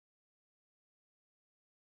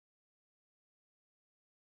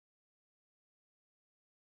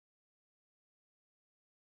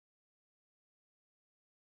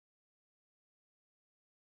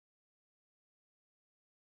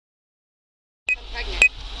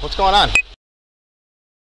What's going on?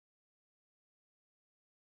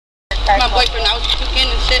 My boyfriend, I was puking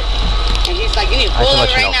and shit, and he's like, you need to pull over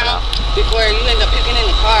right now before you end up puking in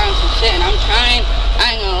the car and some shit, and I'm trying.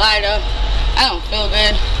 I ain't gonna lie though, I don't feel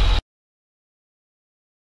good.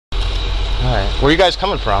 Alright, where are you guys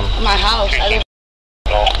coming from? My house.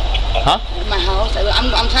 Huh? My house.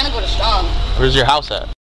 I'm trying to go to Strong. Where's your house at?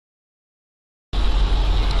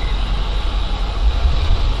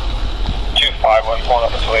 251 pulling up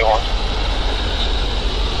to 281.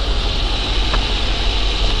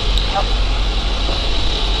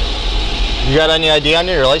 You got any ID on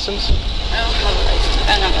your license? I don't have a license.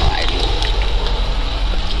 I'm not gonna lie to you.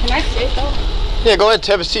 Can I sit though? Yeah, go ahead,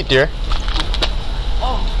 have a seat, dear.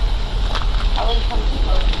 Oh. I wasn't coming to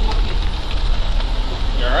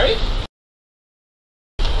You alright?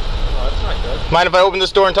 Oh, that's not good. Mind if I open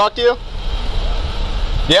this door and talk to you?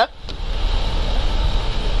 Yeah?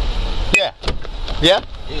 Yeah. Yeah?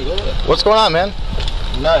 Yeah, go ahead. What's going on, man?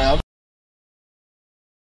 Nah,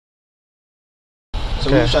 so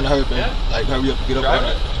we Okay. was trying to hurry up and hurry up and get up on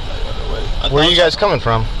it. Where are you guys coming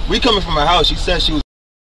from? We coming from her house. She said she was.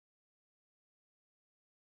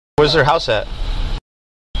 Where's their house at?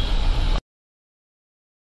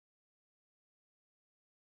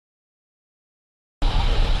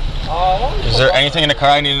 Is there anything in the car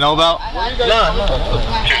I need to know about? No. We was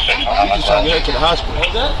just trying to get her to the hospital.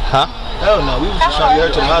 Huh? Hell no, we was just trying to get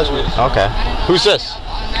her to the hospital. Okay. Who's this?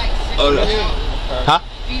 Oh, that's. Huh?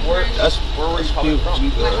 That's where was coming from?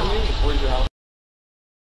 Where's your house?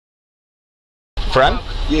 Friend?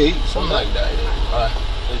 Yeah, something like that.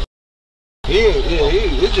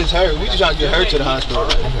 Yeah, it's just her. We just trying to get her to the hospital.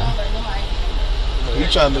 Right? We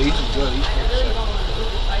trying to make it good.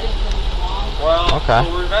 Well, okay.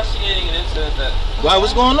 So we're investigating an incident that... Why,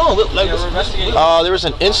 what's going on? Like, we're investigating... There was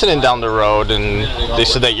an incident down the road, and they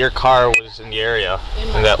said that your car was in the area,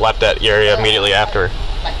 and that left that area immediately after.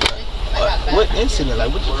 What incident?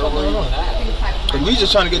 Like, what the fuck going on? We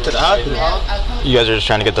just trying to get to the hospital. You guys are just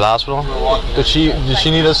trying to get to the hospital? Did she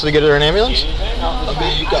need us to get her an ambulance? I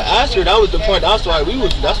mean, you could ask her. That was the point. That's why we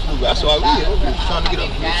was. That's why we was trying to get her.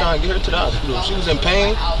 We was trying to get her to the hospital. She was in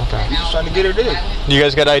pain. Okay. We was trying to get her there. You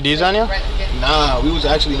guys got IDs on you? Nah, we was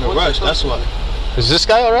actually in a rush. That's why. Is this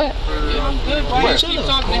guy all right? We're chilling.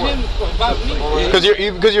 talking to him about me.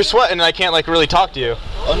 Because you're sweating, and I can't like really talk to you.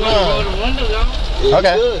 Oh no. The window down.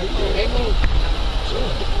 Okay.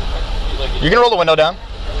 You can roll the window down.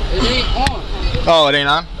 It ain't on. Oh, it ain't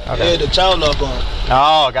on? Okay. Yeah, the child lock on.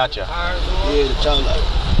 Oh, gotcha. Yeah, the child lock.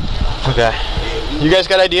 Okay. You guys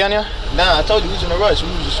got ID on you? Nah, I told you we was in a rush. We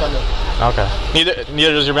was just trying to. Okay.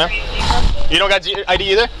 Neither does your man? You don't got ID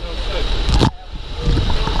either?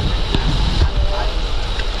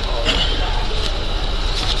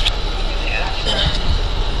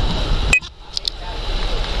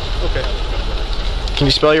 Okay. Can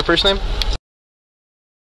you spell your first name?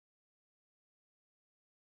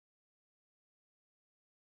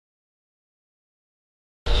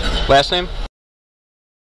 Last name?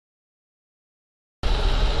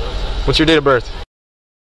 What's your date of birth?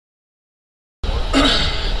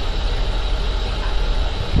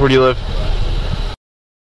 Where do you live?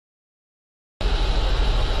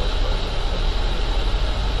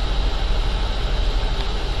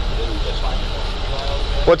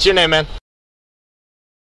 What's your name, man?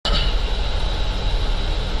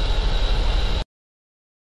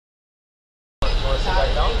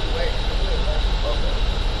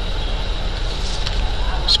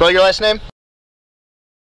 Spell your last name?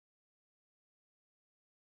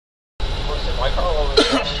 I'm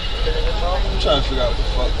trying to figure out what the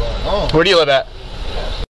fuck going on. Where do you live at?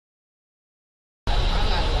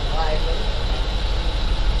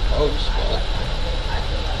 Oh,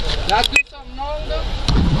 shit. Not do something wrong though?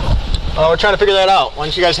 Oh, we're trying to figure that out. Why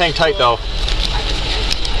don't you guys hang tight though?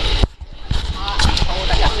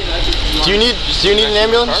 Do you need an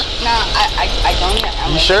ambulance? Nah, I don't.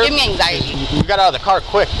 You sure? Give me anxiety. You got out of the car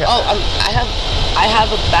quick. Oh, I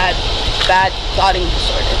have a bad thoughting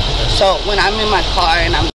disorder. So when I'm in my car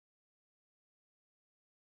and I'm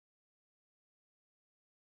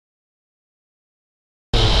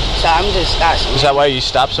just asking. Is that why you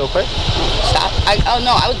stopped so quick? Stop. Oh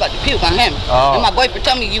no, I was about to puke on him. Oh. And my boyfriend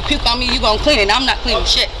told me, you puke on me, you gonna clean it. I'm not cleaning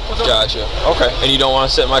shit. Gotcha. Okay. And you don't want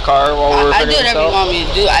to sit in my car while we're I do figuring this whatever you out? want me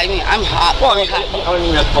to do. I mean, I'm hot. Well, I mean, you don't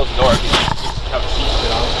even have to close the door. You have a seat, you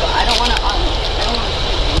know? I don't want to.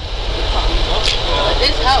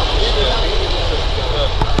 This helps.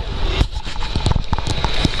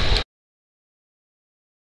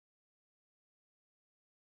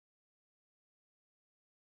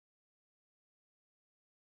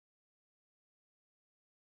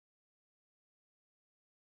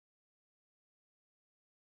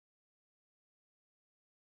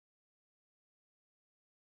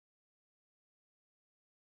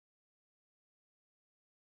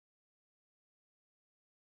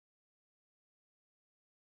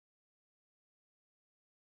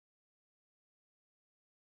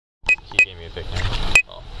 He gave me a big name.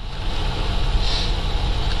 Oh.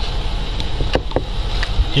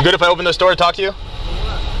 You good if I open this door and talk to you?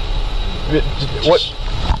 What?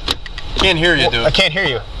 Can't hear you, dude. I can't hear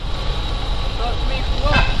you.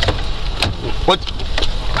 What?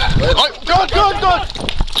 Good.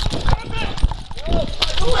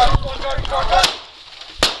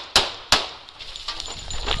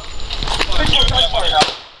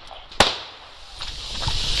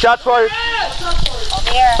 Shots fired.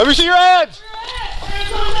 Let me see your hands.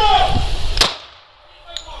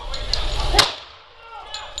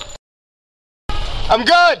 I'm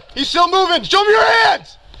good. He's still moving. Show me your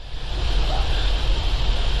hands.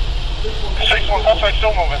 6-1, suspect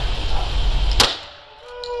still moving.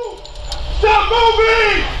 Stop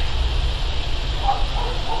moving!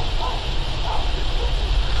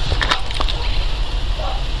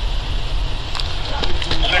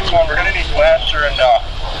 6-1, we're gonna need Glasser and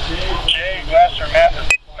Jay, Glasser, Mathis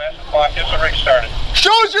block. Get the rig started.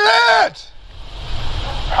 Show us your hands.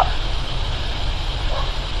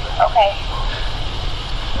 Okay.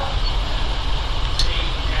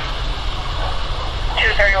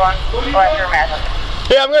 231, Glasser, Mathis.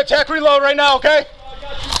 Yeah, I'm gonna attack reload right now, okay?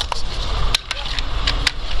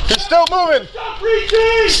 He's still moving. Stop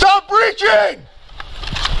breaching! Stop breaching!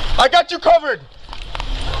 I got you covered.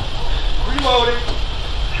 Reloading.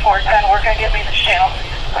 410, we're gonna get me the channel.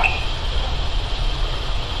 Okay.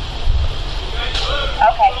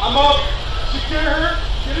 I'm up. Secure her.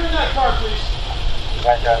 Get her in that car, please. You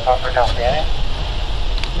guys got a comfort down standing?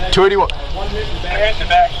 281. 1 minute in the back. Here's the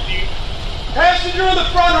back seat. Passenger in the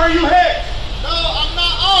front, are you hit? No, I'm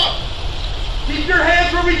not up. Keep your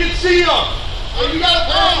hands where we can see them. If you got a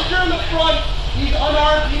passenger in the front, he's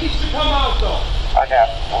unarmed, he needs to come out though. I got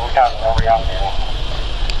it. We're counting over out there.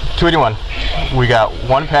 281. We got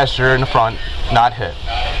one passenger in the front, not hit.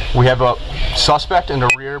 We have a suspect in the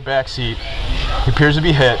rear back seat. He appears to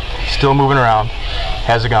be hit, still moving around,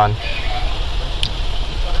 has a gun.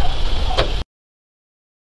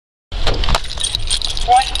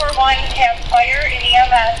 141 have fire in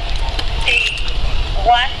EMS, the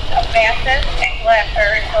west of Mathis and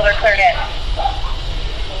Glasser until they're cleared in.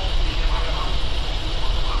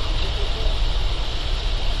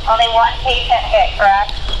 Only one patient hit,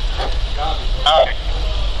 correct? Alright.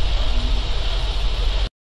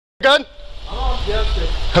 Gun? Yes, sir.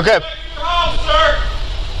 Okay.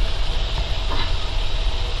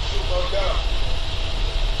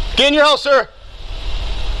 Get in your house, sir.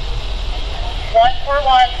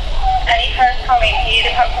 141, any cars coming need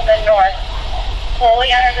to come from the north.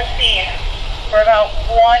 Slowly enter the scene. We're about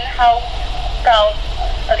one house south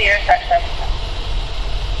of the intersection.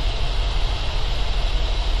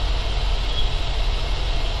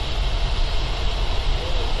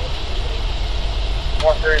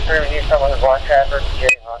 We need someone to block traffic.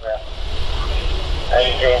 Jay Honda.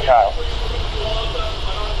 And Jay and Kyle.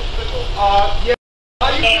 Yeah. How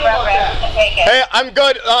do you feel about that? Hey, I'm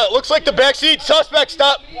good. Looks like the backseat suspect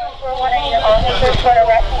stopped.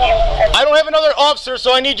 I don't have another officer,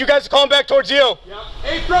 so I need you guys to call him back towards you.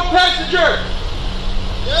 Hey, front passenger!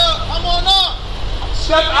 Yeah, I'm on up.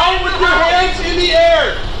 Step out with your hands in the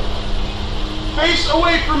air. Face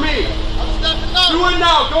away from me. I'm stepping up. Do it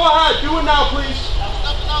now. Go ahead. Do it now, please. I'm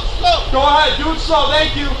stepping out slow. Go ahead. Do it slow.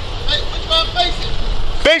 Thank you. Hey, which way I'm facing?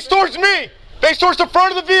 Face towards me. Face towards the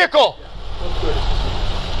front of the vehicle.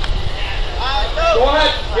 Alright, go. Go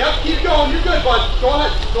ahead. Yep, keep going. You're good, bud. Go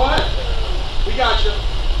ahead. Go ahead. We got you.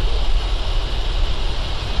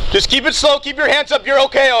 Just keep it slow. Keep your hands up. You're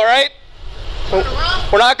okay, all right? Turn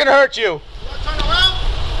around. We're not going to hurt you. You want to turn around?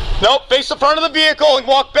 Nope. Face the front of the vehicle and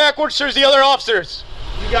walk backwards towards the other officers.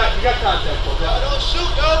 You got contact, bud. No, don't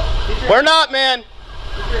shoot, though. We're not, man.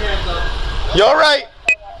 Keep your hands up. You're all right.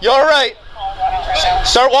 You're all right.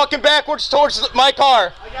 Start walking backwards towards my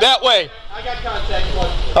car. That way. I got contact,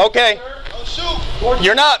 bud. Okay. Don't shoot.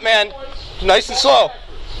 You're not, man. Nice and slow.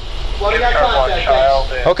 Well, I got contact.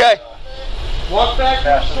 Thanks. Okay. Walk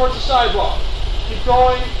backwards towards the sidewalk. Keep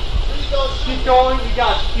going. Keep going. You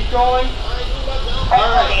got you. Keep going. All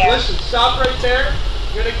right. Listen. Stop right there.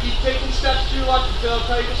 You're gonna keep taking steps to your left until I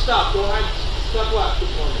tell you to stop. Go ahead. Step left for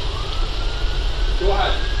me. Go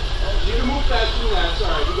ahead. You can move faster than that. It's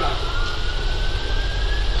all right. We got you.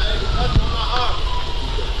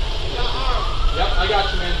 Yep, I got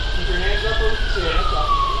you, man. Keep your hands up where we can see it. That's all.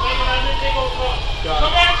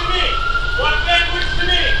 Come back to me. Walk backwards to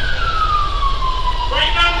me.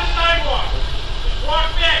 Right down the sidewalk. Just walk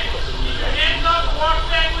backwards. Keep your hands up. Walk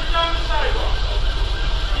backwards down the sidewalk.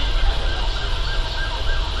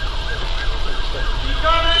 Keep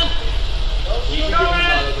coming. Keep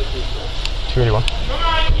coming. 281. Come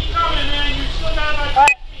on, keep coming, man. You still got my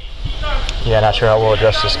feet. Keep coming. Yeah, not sure how we'll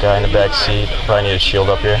address this guy in the back seat. Probably need a shield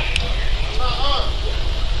up here.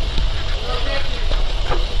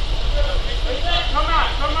 Come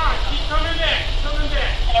on, keep coming back,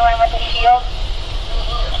 Anyone with a shield?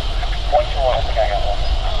 121, I think I got one.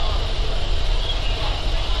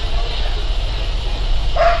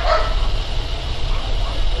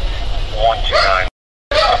 129.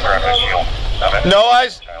 I'm grabbing a shield. No,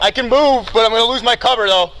 I can move, but I'm going to lose my cover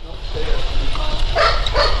though.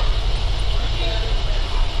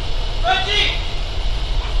 Reggie!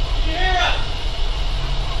 Did you hear us?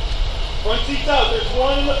 Front seat's out. There's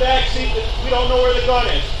one in the back seat that we don't know where the gun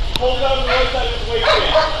is. Pulled it out on the right side of his waistband.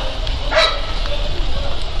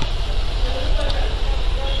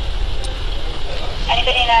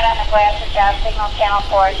 Anybody not on the glass or job, signal channel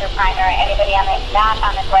 4 is your primary. Anybody not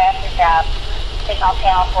on the glass or job, signal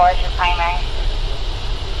channel 4 is your primary.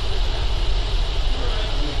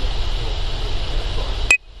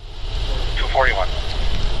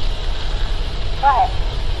 Go ahead.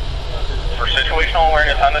 For situational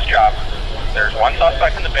awareness on this job, there's one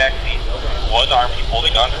suspect in the back seat. Was armed. He pulled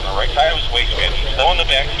a gun from the right side of his waistband. He's still in the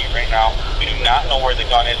back seat right now. We do not know where the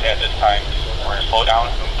gun is at this time. We're going to slow down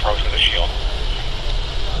and approach to the shield.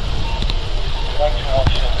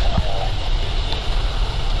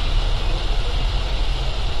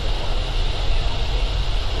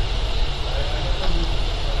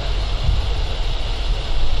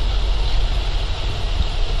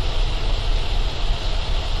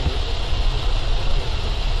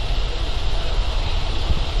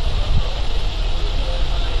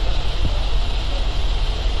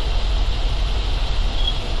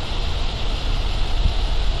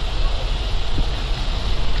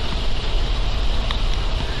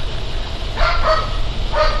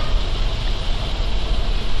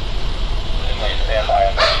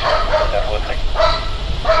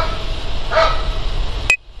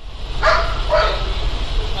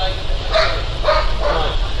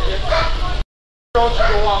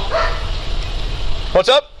 What's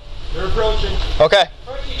up? They're approaching. Okay.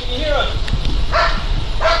 Frenchie, can you hear us?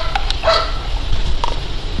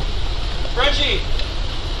 Frenchie!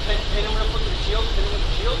 Hit him real quick with the shield. Hit him with the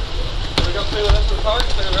shield. We're going to play the rest of the car.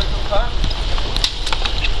 Play the rest of the car.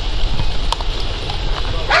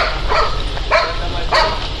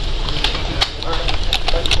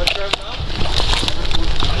 Let's grab him out.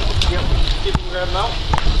 See if we can grab him out.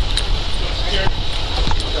 Secure.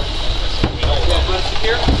 Yeah, let's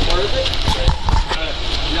secure. Where is it?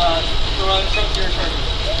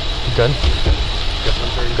 Good.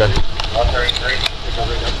 Good. 133.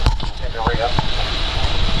 Take a right up.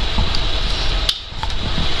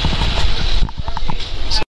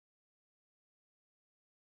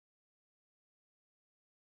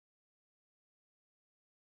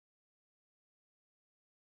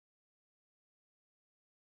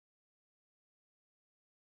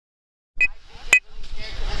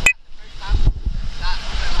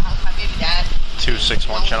 My baby dad.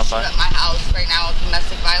 261 Channel 5. At my house right now with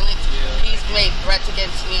domestic violence. He's made threats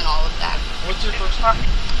against me and all of that. What's your first car?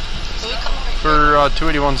 Can we come over here? For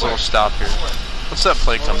 281's little stop here. What's that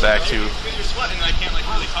plate come back to? You're sweating and I can't like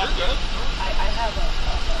really talk to you. I have a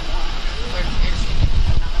where it's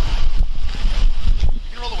You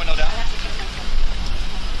can roll the window down.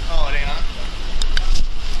 Oh, it ain't on?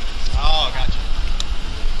 Oh, gotcha.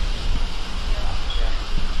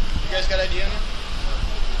 You guys got ID on you?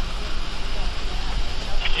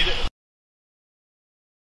 Need it?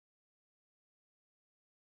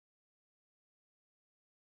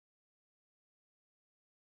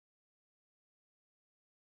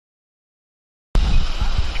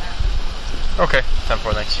 Okay,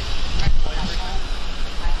 10-4, thanks.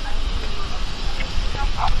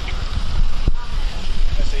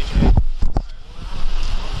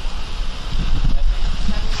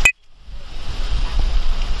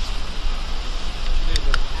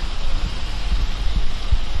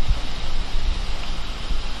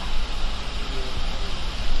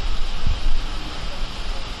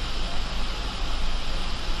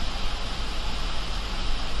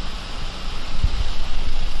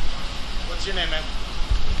 What's your name, man?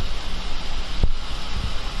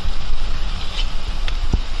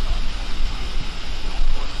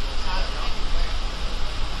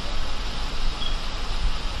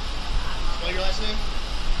 Spell your last name?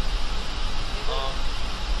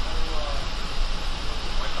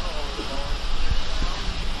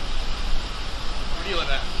 Where do you live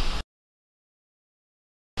at?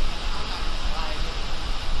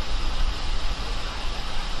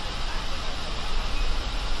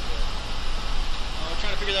 I'm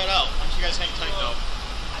trying to figure that out. Why don't you guys hang tight though?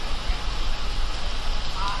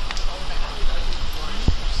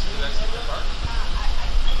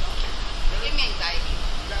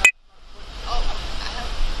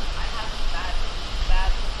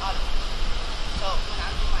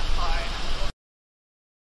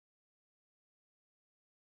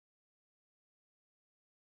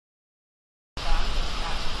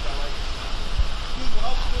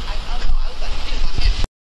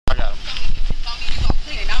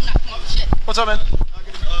 What's up, man? Can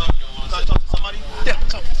I talk to somebody? Yeah,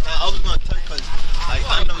 what's up? I was gonna tell you because like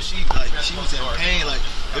I know she was in pain. Like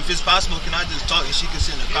if it's possible, can I just talk and she can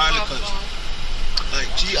sit in the car because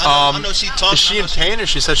like I know she talked. Is she in pain or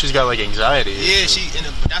she said she's got like anxiety? Yeah,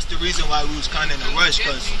 that's the reason why we was kind of in a rush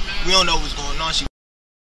because we don't know what's going on.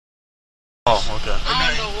 Oh, okay.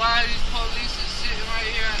 I don't know why these police is sitting right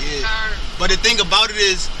here at the car. But the thing about it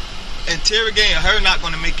is, interrogating her not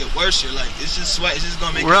gonna make it worse. Like it's just sweat. It's just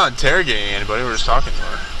gonna make. We're not interrogating anybody. We're just talking to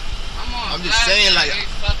her. I'm just saying, like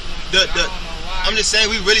I'm just saying,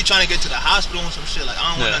 we really trying to get to the hospital and some shit. Like I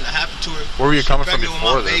don't want nothing to happen to her. Where were you coming from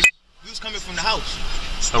before this? We was coming from the house.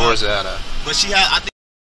 So where's that at? But she had, I think,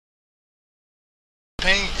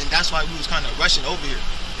 pain, and that's why we was kind of rushing over here.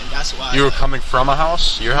 And that's why. You were coming from a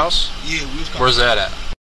house? Your house? Yeah, we was coming. Where's that at?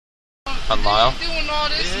 On Lyle?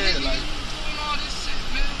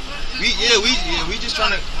 We just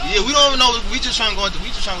trying to. Yeah, we don't even know. We just trying to go to the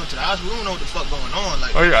hospital. We don't know what the fuck going on.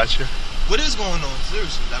 Like. Oh, got you. What is going on?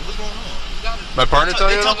 Seriously, like what's going on? My partner tell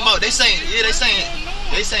you? They talk about. They saying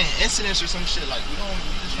incidents or some shit. Like we don't.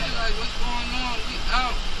 Like what's going on? We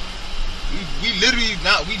out. We literally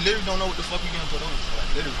don't know what the fuck we getting put on. Like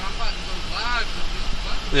literally. I'm about to go live.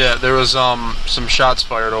 Yeah, there was some shots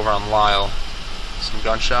fired over on Lyle. Some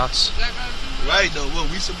gunshots. Right though, what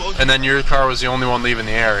we supposed to. And then your car was the only one leaving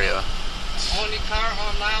the area. Only car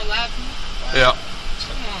on Lyle Avenue? Yeah.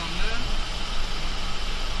 Come on, man.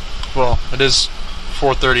 Well, it is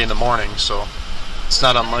 4:30 in the morning, so it's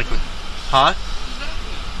not unlikely. Huh?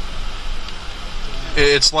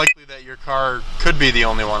 It's likely that your car could be the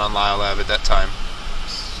only one on Lyle Ave at that time.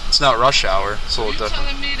 It's not rush hour, so you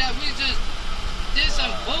telling me that we just did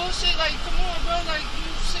some bullshit? Like, come on, bro. Like,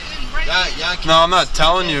 you sitting right here. No, I'm not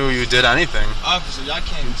telling you did anything. Officer, y'all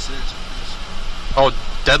can't be serious. Oh,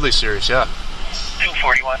 deadly serious, yeah.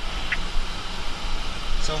 241.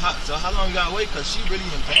 So how long you gotta wait? Cause she really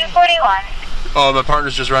in pain. 241. Oh, my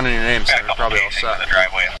partner's just running your name, so you're probably all set. The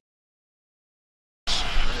driveway.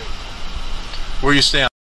 Where you staying?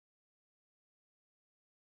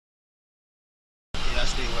 Yeah, I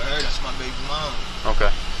stay with her. That's my baby mom.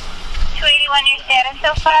 Okay. 281, your status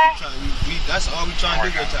so far? That's all we trying to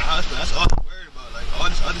do, get to the hospital. That's all we're worried about. Like all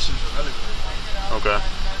this other shit's irrelevant. Okay.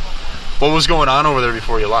 What was going on over there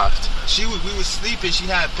before you left? We was sleeping. She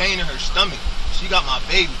had pain in her stomach. She got my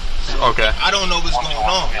baby. So okay. I don't know what's going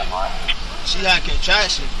on. She had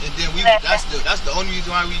contraction, and then that's the only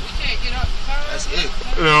reason why we can't get up the car. That's it.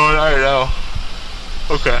 No, I know.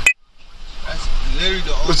 Okay. That's literally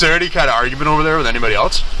the only. Was there any kind of argument over there with anybody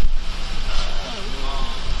else?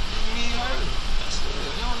 Me and her. That's it.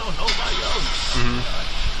 We don't know nobody else.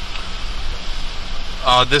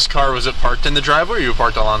 This car, was it parked in the driveway, or you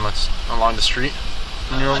parked along the street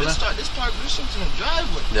when you were over there? This shit was in the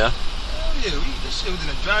driveway. Yeah. Hell yeah, this shit was in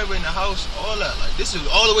the driveway, in the house, all that. Like this was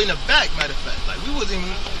all the way in the back. Matter of fact, like we wasn't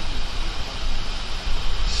even.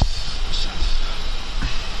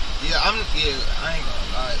 I ain't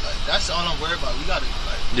gonna lie. Like that's all I'm worried about. We gotta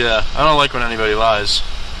like. Yeah, I don't like when anybody lies.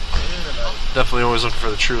 Yeah, like, definitely always looking for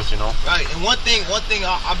the truth, you know. Right, and one thing I'll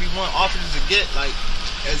be wanting officers to get like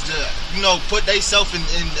is to put theyself in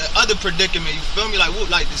the other predicament. You feel me?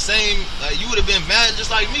 Like the same. Like you would have been mad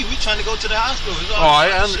just like me. We trying to go to the hospital.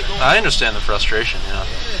 I understand the frustration. Yeah.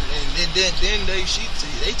 And then they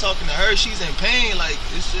talking to her. She's in pain. Like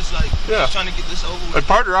it's just like just trying to get this over with. My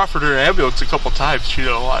partner offered her an ambulance a couple times. She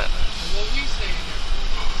didn't want it. What we saying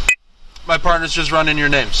here? My partner's just running your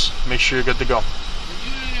names. Make sure you're good to go. You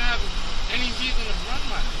didn't have any reason to run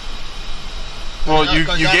my name.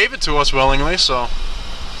 Well, you gave it to us willingly, so.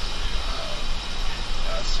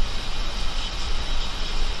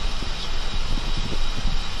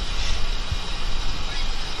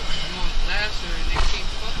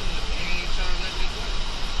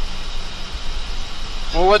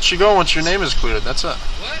 We'll let you go once your name is cleared. That's it.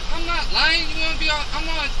 What? I'm not lying. You want to be on? I'm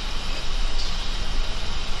not.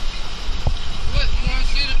 What? You want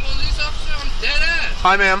to see the police officer? I'm dead ass.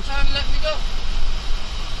 Hi, ma'am. Trying to let me go.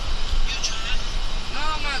 You driving? No,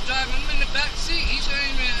 I'm not driving. I'm in the back seat. He shouldn't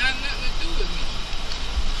even have nothing to do with me.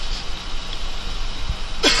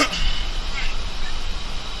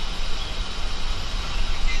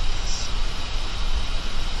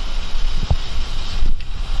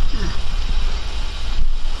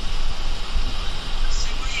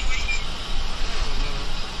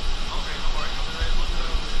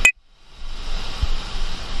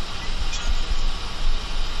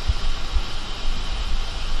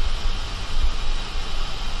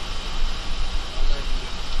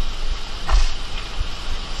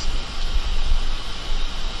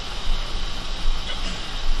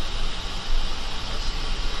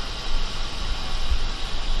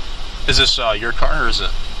 Is this your car or is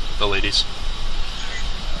it the lady's?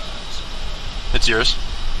 It's yours?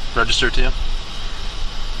 Registered to you?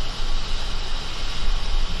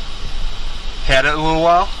 Had it a little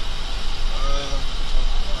while?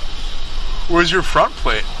 Where's your front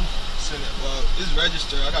plate? Well, it's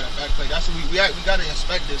registered. I got a back plate. That's what we got to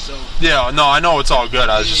inspect it. So. Yeah, no, I know it's all good.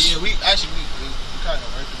 I was just. Yeah, we kind of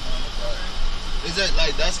working on it, but is that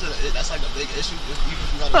like that's like a big issue? Even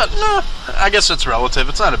if you got No, I guess it's relative.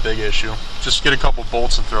 It's not a big issue. Just get a couple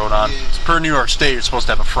bolts and throw it on. Yeah. It's per New York State, you're supposed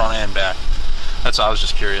to have a front and back. That's all. I was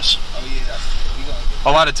just curious. Oh yeah, we gonna get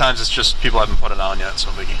a lot of times it's just people haven't put it on yet, so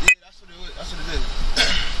biggie. Yeah, that's what it is.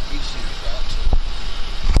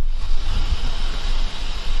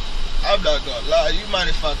 I'm not gonna lie. You mind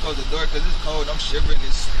if I close the door? Because it's cold. I'm shivering.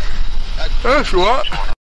 If you want.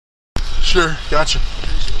 Sure, gotcha.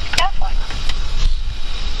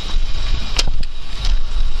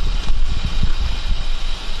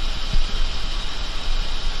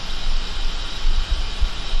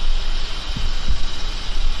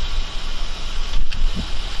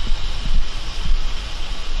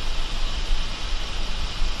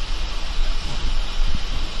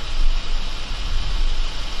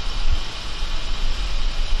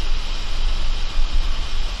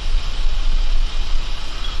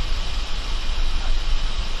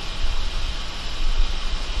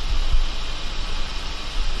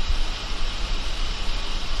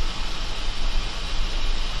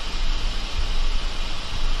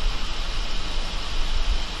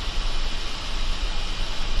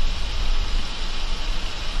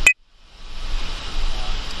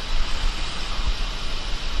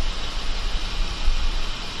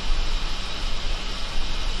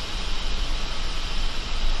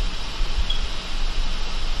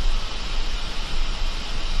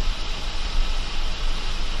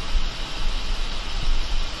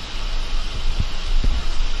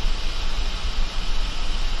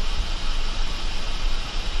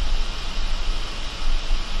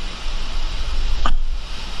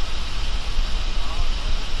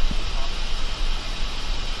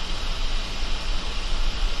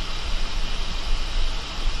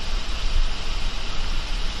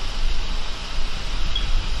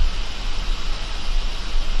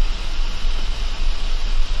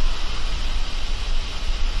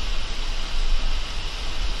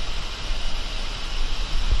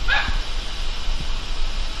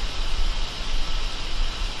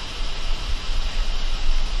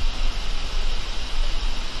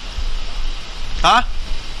 Huh?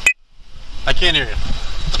 I can't hear you.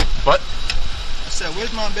 What? I said,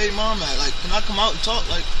 where's my baby mom at? Like, can I come out and talk?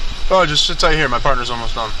 Like, oh, just sit tight here. My partner's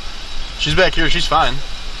almost done. She's back here. She's fine.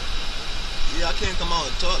 Yeah, I can't come out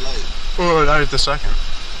and talk. Like, oh, not at the second.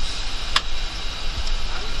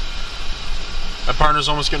 My partner's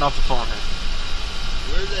almost getting off the phone here.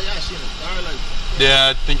 Where's that at? She in the car? Like, yeah,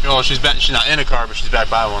 I think. Oh, she's back. She's not in a car, but she's back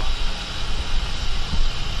by one.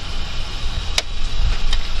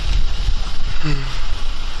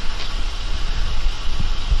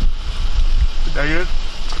 Negative?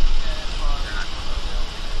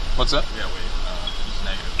 What's that? Yeah, wait. It's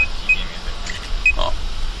negative. He gave me a oh.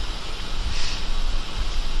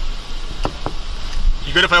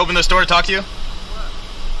 You good if I open this door to talk to you?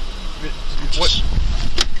 What?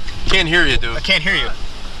 Can't hear you, dude. I can't hear you.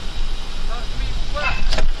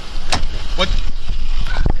 What?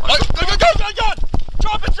 Gun!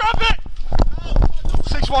 Drop it!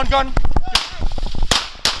 6-1 gun.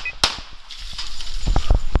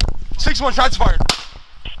 6-1 shots fired.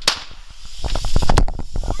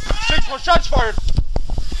 6-1 shots fired.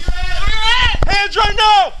 Hands right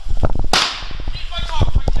now!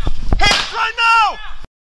 Hands right now!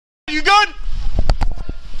 You good?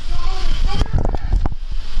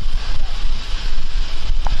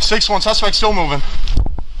 Six-1 suspect still moving.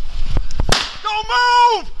 Don't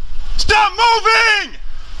move! Stop moving!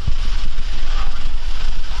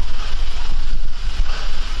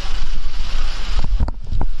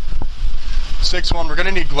 Six-1, we're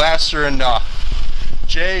gonna need Glasser and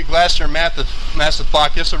Jay, Glasser, and Matt the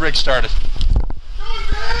block. Get the rig started.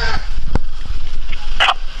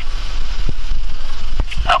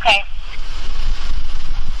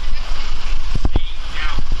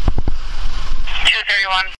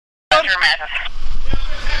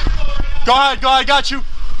 Go ahead, got you.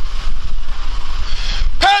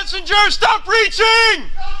 Passenger, stop reaching!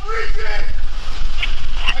 Stop reaching!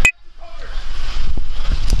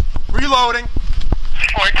 Reloading.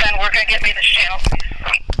 410, we're gonna get me the channel.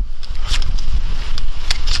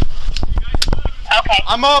 Okay.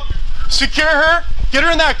 I'm up. Secure her. Get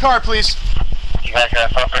her in that car, please. You guys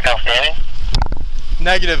got a suspect outstanding?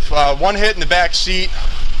 Negative. One hit in the back seat.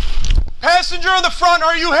 Passenger in the front,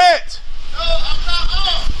 are you hit?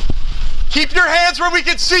 Keep your hands where we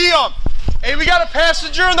can see him. Hey, we got a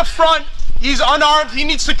passenger in the front. He's unarmed. He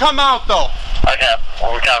needs to come out, though. Okay,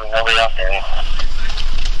 well, we're counting nobody else there.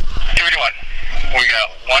 281. We got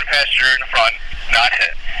one passenger in the front, not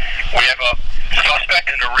hit. We have a suspect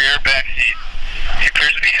in the rear back seat. He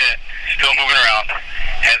appears to be hit, still moving around,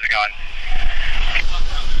 has a gun.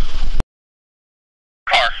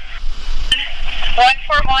 Car.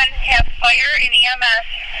 141 have fire in EMS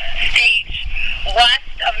stage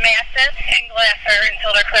west of Massive and Glasser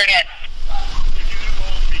until they're cleared in.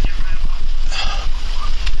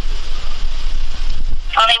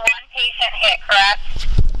 Only one patient hit, correct?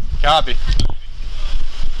 Copy.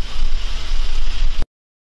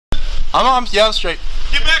 I'm yeah, I'm straight.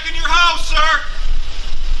 Get back in your house, sir!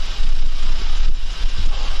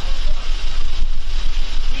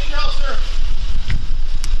 Get in your house, sir.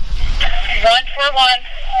 141,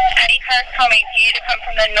 any cars coming, you need to come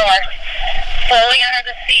from the north. Slowly enter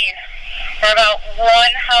the scene. We're about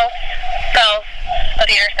one house south of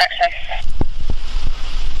the intersection.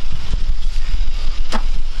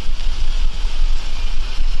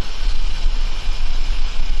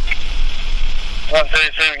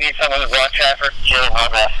 We need someone to block traffic, Jill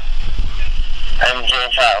Harbaugh. And Jill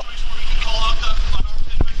Child.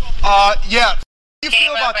 Yeah. How do you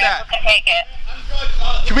feel about that? Take it.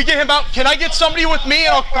 Can we get him out? Can I get somebody with me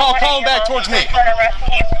and I'll call him back towards me? We're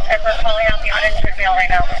arresting you as we're calling out the uninsured male right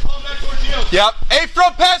now. Yep. Hey,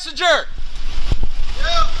 front passenger!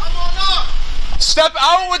 Yeah, I'm on up. Step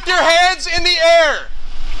out with your hands in the air.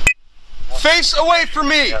 Face away from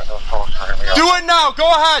me. Do it now. Go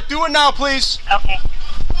ahead. Do it now, please. Okay.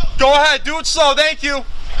 Go ahead. Do it slow. Thank you.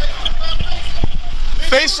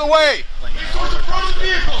 Face away.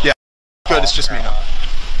 Yeah. Good. It's just me now.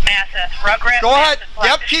 Massive. Rugrat. Go ahead.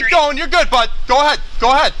 Yep. Keep going. You're good, bud. Go ahead.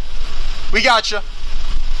 Go ahead. We got you.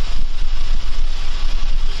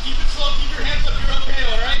 Keep it slow, keep your hands up, you're okay,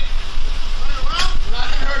 alright? Turn around, we're not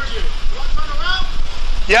gonna hurt you. You want to turn around?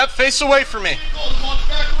 Yep, face away from me. Walk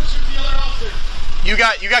backwards, shoot the other officer. You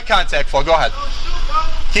got contact, Flo. Go ahead. Don't shoot, bro.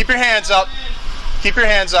 Keep your hands up. Keep your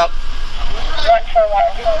hands up. 141.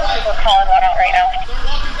 We're calling one out right now. Start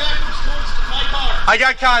walking backwards towards my car.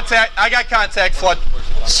 I got contact, Flood.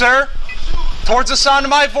 Sir, towards the sound of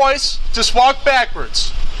my voice, just walk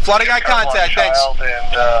backwards. Flood, I got contact, thanks.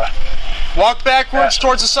 Walk backwards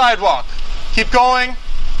towards the sidewalk. Keep going.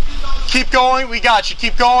 Keep going. We got you.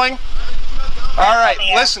 Keep going. All right.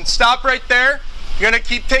 Listen, stop right there. You're going to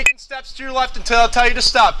keep taking steps to your left until I tell you to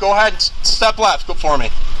stop. Go ahead and step left. Go for me.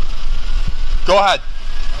 Go ahead.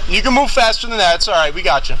 You can move faster than that. It's all right. We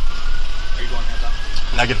got you. Are you going hands up?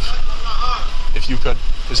 Negative. If you could.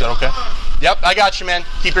 Is that okay? Yep, I got you, man.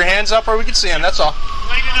 Keep your hands up where we can see them. That's all.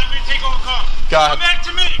 Lady, let me take over call. Go ahead. Come back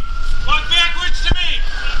to me. Walk backwards to me.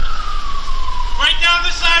 Right down the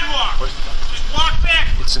sidewalk. Just walk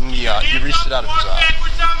backwards. It's in the, you reached it out of his, Walk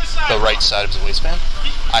backwards down the sidewalk. the right side of his waistband.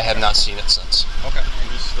 I have not seen it since. Okay. And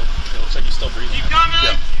he's still, it looks like he's still breathing. Keep coming.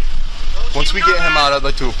 Yeah. Once we get him out, I'd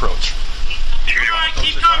like to approach. All right,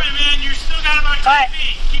 keep coming, man. You still got about 10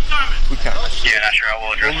 feet. Keep coming. We can. Yeah, not sure how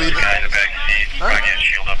we'll address We'll leave the guy in the back seat. Probably get a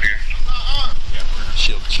shield up here.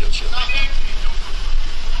 Shield.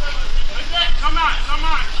 Come on.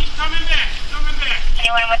 Keep coming back.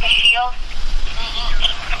 Anyone with a shield?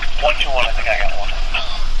 121, I think I got one.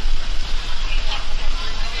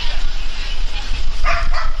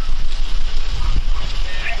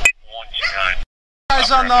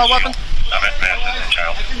 Guys on the weapon? I'm at Massive and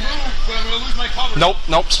Child. I can move, but I'm gonna lose my cover.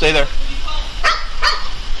 Nope, stay there.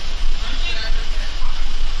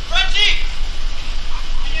 Frenchie!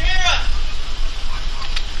 Can you hear us?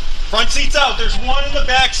 Front seat's out. There's one in the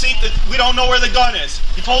back seat that we don't know where the gun is.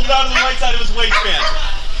 He pulled it out of the right side of his waistband.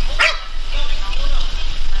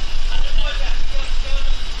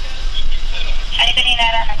 Anybody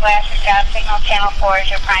not on the Glasser job, signal channel 4 is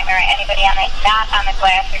your primary. Anybody not on the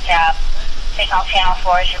Glasser job, signal channel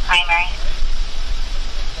 4 is your primary.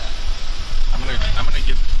 I'm gonna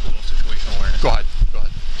give a little situational awareness. Go ahead.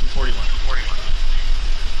 241.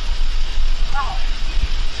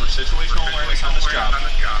 For situational awareness on this job,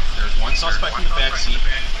 there's one suspect in the back seat.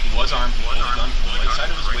 He was armed. He pulled a gun from the right side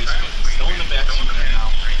of his waistband. He's still in the back seat right now.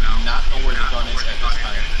 We do not know where the gun is at this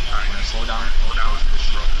time. We're gonna slow down and go to the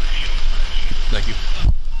shield. Thank you.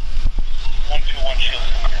 121 shield.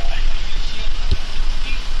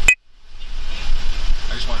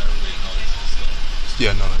 I just want everybody to know this is still.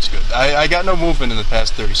 Yeah, no, that's good. I got no movement in the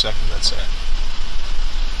past 30 seconds, I'd say.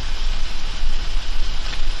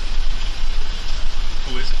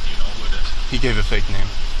 Who is it? Do you know who it is? He gave a fake name.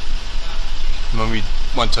 When we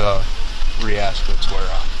went to re-ask, that's where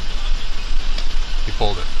he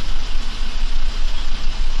pulled it.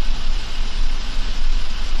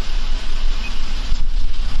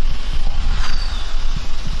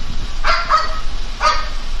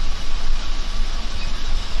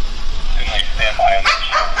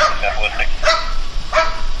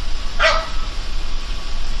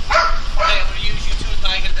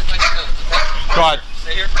 Go ahead.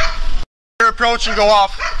 Stay here. They're approaching, go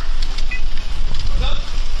off.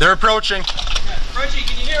 They're approaching. Frenchie,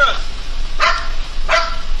 can you hear us?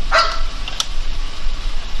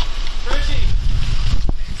 Frenchie.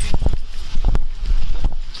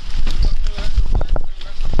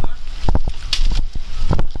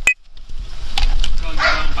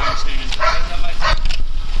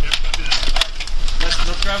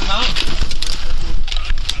 Let's grab him out.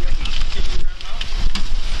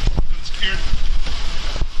 Secure.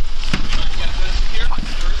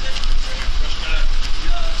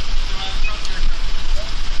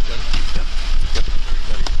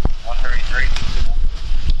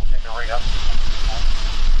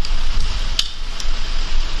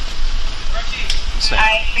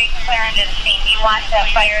 I speak clear into the scene. You watch that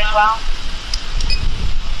fire as well?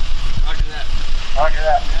 Roger that. Roger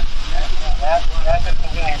that. That's it.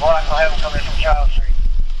 Continuing. Go on. I'll have them come in from Charles Street.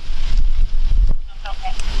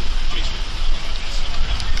 Okay.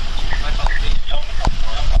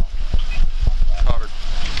 Covered.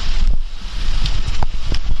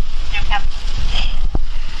 Okay.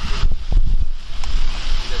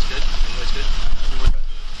 You guys good? You guys good?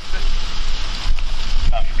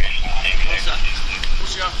 Confirmation.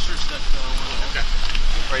 What's the officers that okay.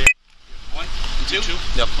 Right here. 1 and 2?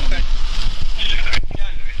 Yep. Okay. Yeah.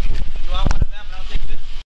 You want one of them and I'll take this?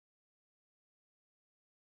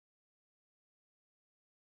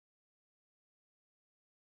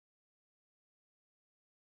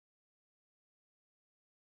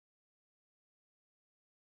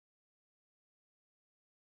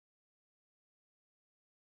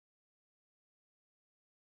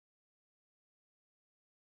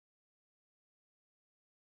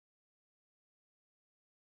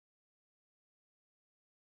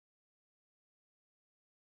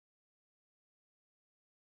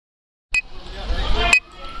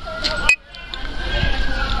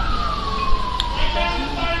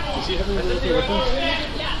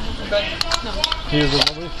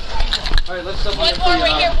 Alright, let's One more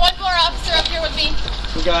right here. One more officer up here with me.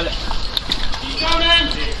 We got it. Keep coming.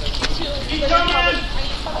 Keep coming.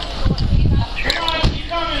 Keep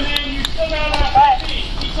coming, man. You still got a lot of feet.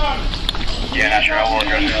 Keep coming. Yeah, not sure how well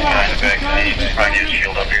addressed this guy in the back. He probably needs a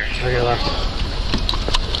shield up here. We're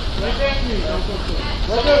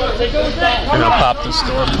gonna pop this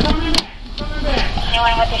door.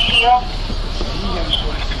 Anyone with a shield?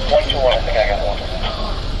 1-2-1. I think I got one.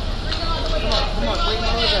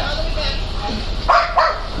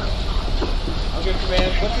 I'll give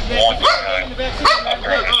command. What's his name? What's the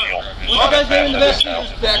guy's name in the back seat?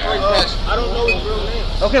 Back right past. I don't know his real name.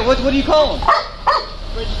 Okay, what do you call him?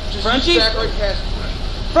 Frenchie? Back right past.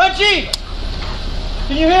 Frenchie!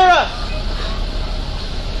 Can you hear us?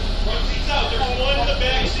 There's one in the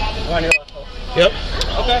back seat. Yep.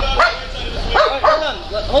 Okay. Alright,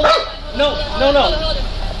 hold on. No.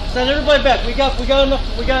 Send everybody back. We got enough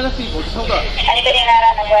people. Just hold up. Anybody not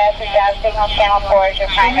on the glass or job, signal channel 4 is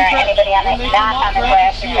your primary. Anybody on the not on the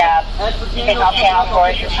glass or job, signal channel 4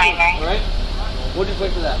 is your primary. Alright? We'll just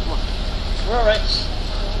wait for that. Come on. We're alright.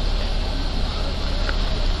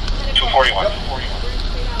 241.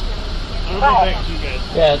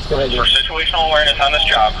 Yeah, it's a good idea. For situational awareness on this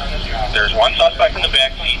job, there's one suspect in the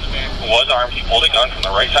back seat who was armed. He pulled a gun from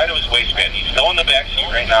the right side of his waistband. He's still in the back seat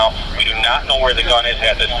right now. We do not know where the gun is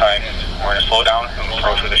at this time. We're going to slow down and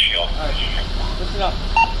approach with a shield. Listen up.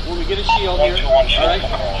 When we get a shield here, alright?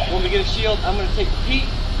 When we get a shield, I'm going to take Pete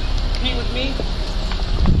with me.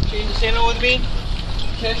 Change the stand with me.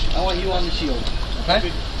 Tish, I want you on the shield. Okay?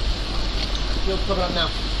 Shield put on now.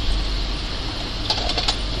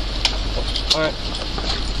 Alright.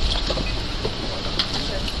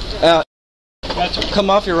 Come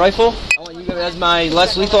off your rifle. I want you to as my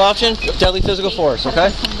less lethal option. Deadly physical force, okay?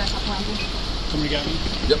 Somebody got me?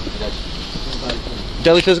 Yep.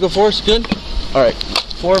 Deadly physical force, good? Alright.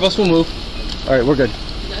 4 of us will move. Alright, we're good.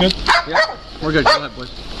 Good? Yeah, we're good. Go ahead,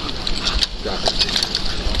 boys.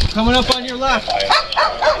 Coming up on your left.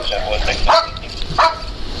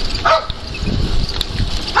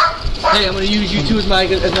 Hey, I'm going to use you two as my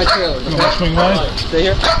trailer. Okay? Swing line. Stay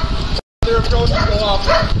here. They're approaching. Go off.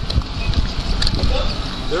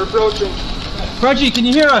 They're approaching. Frenchie, can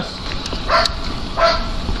you hear us?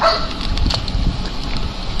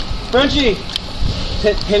 Frenchie!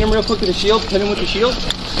 Hit him real quick with the shield. Hit him with the shield.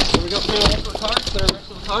 Here we go. Clear the rest of the car. Clear the rest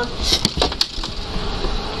of the car.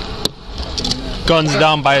 Gun's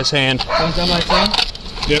down by his hand. Guns down by his hand.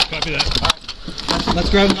 Yep, copy that. Let's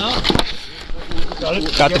grab him out. Got it?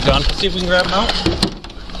 Got the gun. Let's see if we can grab him out.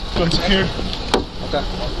 Gun secured. Okay.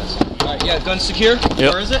 Alright, yeah, gun's secure.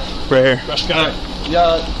 Yep. Where is it? Right here. Rush got it.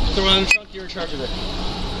 Yeah, throw it in the trunk. You're in charge of it.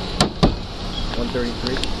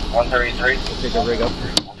 133. 133. We'll take a rig up.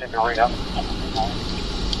 We'll take a rig up.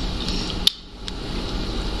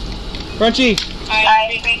 Crunchy.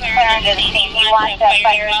 Alright, clear under the scene. You want that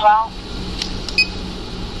fire as well?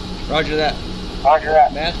 Roger that. Roger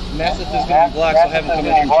that. Mastiff is going to be blocked, so have him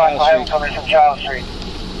come in from Child Street.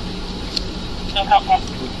 No problem.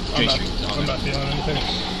 J Street. I'm not feeling anything.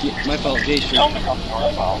 Yeah, my fault, J Street. Okay.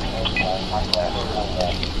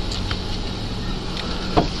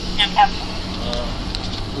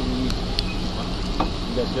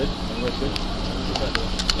 You guys good? Everyone's good?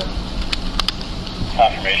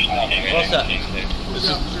 Confirmation. Well set. This is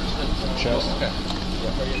Chest. Okay.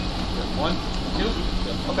 Yeah. 1, 2?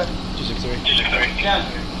 Okay. 263. 263. Jen,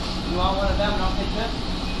 you want one of them and I'll take this?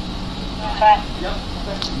 Okay. Yep.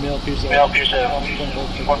 Okay. Male Pierce. Male Pierce.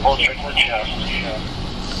 1 volt check for chest.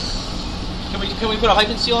 Can we put a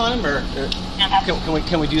hyphen seal on him, or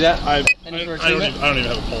can we do that? I don't even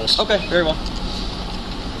have a pulse. Okay, very well.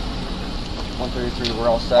 133, we're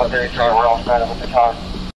all set. 133, we're all set with the car.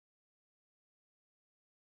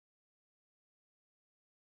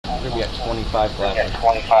 We're gonna be at 25 We're left. at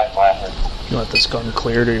 25 left. You want this gun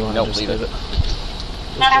cleared, or you want Nope, to just leave leave it?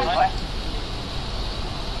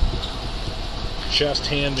 Chest,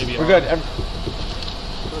 hand, maybe. We're good.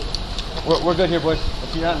 We're good here, boys.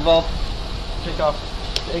 If you're not involved, take off.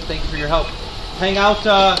 Hey, thank you for your help. Hang out.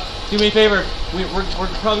 Do me a favor. We're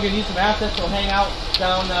probably gonna need some assets, so hang out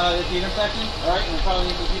down at the intersection. All right, and we'll probably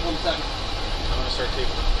need some people in a second. I'm gonna start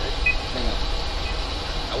taping, right? Hang on.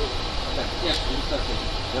 Okay. Yeah, you can start taking.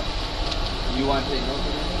 Yep. You want to take notes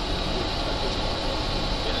of anything?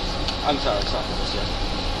 I'm sorry, stop this. Yeah.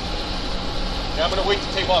 Yeah, I'm gonna wait to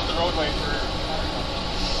tape off the roadway for.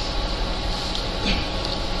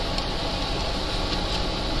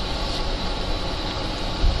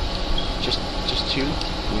 Just two.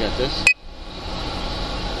 We got this.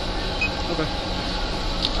 Okay.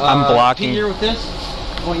 I'm blocking. Pete here with this.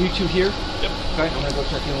 I want you two here. Yep. Okay. I'm gonna go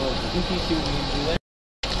check in with the see what we need to do there.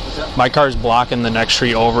 What's that? My car's blocking the next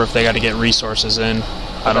street over if they got to get resources in.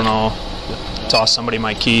 I don't know. Toss somebody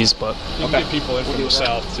my keys, but. You can get people in from the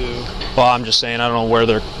south too. Well, I'm just saying I don't know where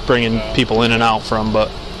they're bringing people in and out from, but.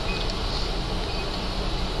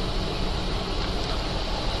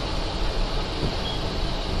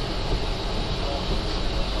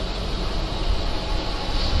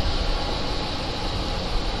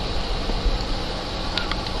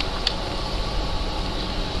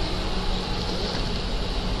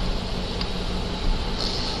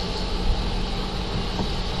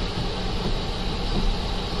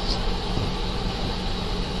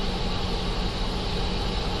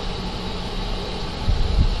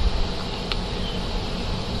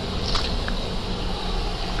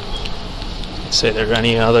 Say there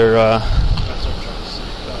any other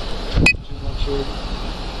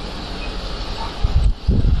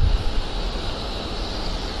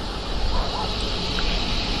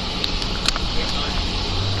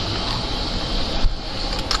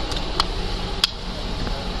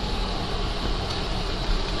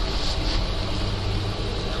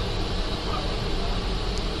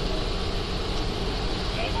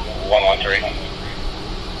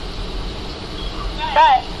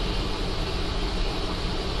But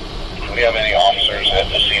Do we have any officers at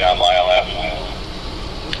the scene on Lyle Ave?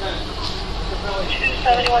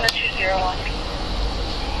 271 or 201.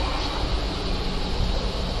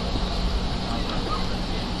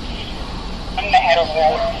 I'm gonna head over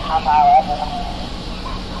there on Lyle Ave.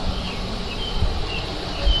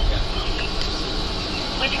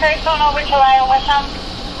 Which car's going over to Lyle with them?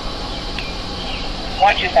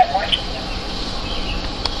 127.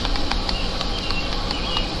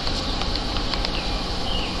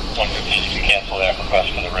 If you cancel that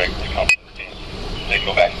request for the rig to come to the team, they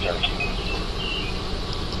go back to service.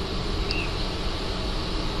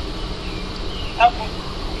 Okay.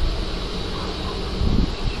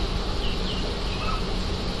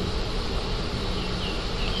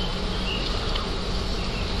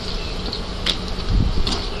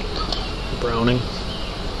 Browning.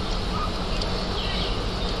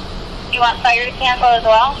 You want fire to cancel as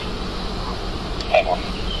well? Have one.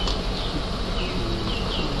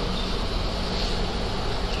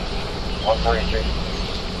 143.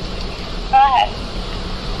 Go ahead.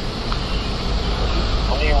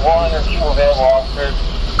 Only one or two available officers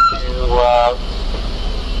to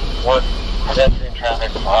work pedestrian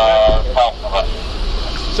traffic south of us.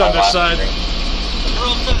 It's on this side.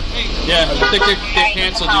 Yeah, I think they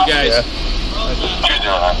canceled you guys.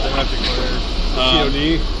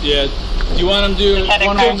 COD? Yeah. Do you want them to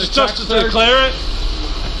just to declare it?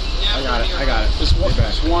 I got it. Just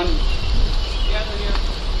one.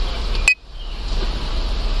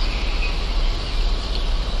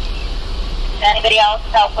 Anybody else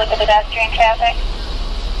help with the pedestrian traffic?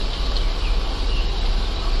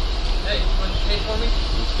 Hey, you want to pay for me?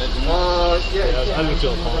 Yeah, I didn't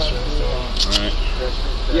feel closer. Alright.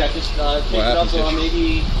 Yeah, just take it up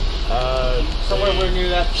maybe somewhere where near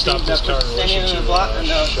that Stop this car and standing in the block and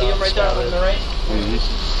see him right there on the right.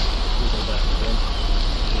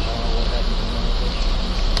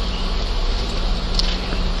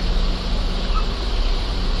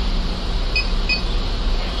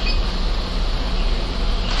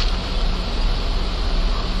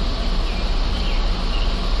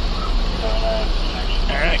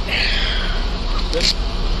 Alright. Good?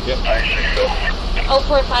 Yep.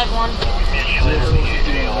 0451.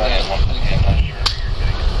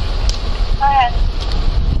 Go ahead.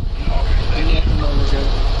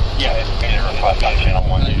 Yeah, it's made a request on channel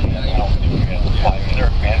 1. Is there a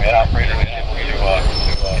man operator that can we do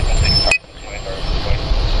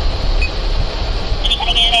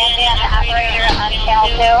Anything on the operator on channel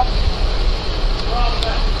 2?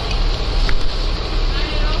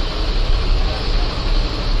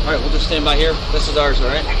 Alright, we'll just stand by here. This is ours,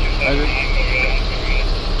 alright?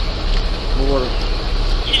 We'll order.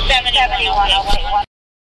 271.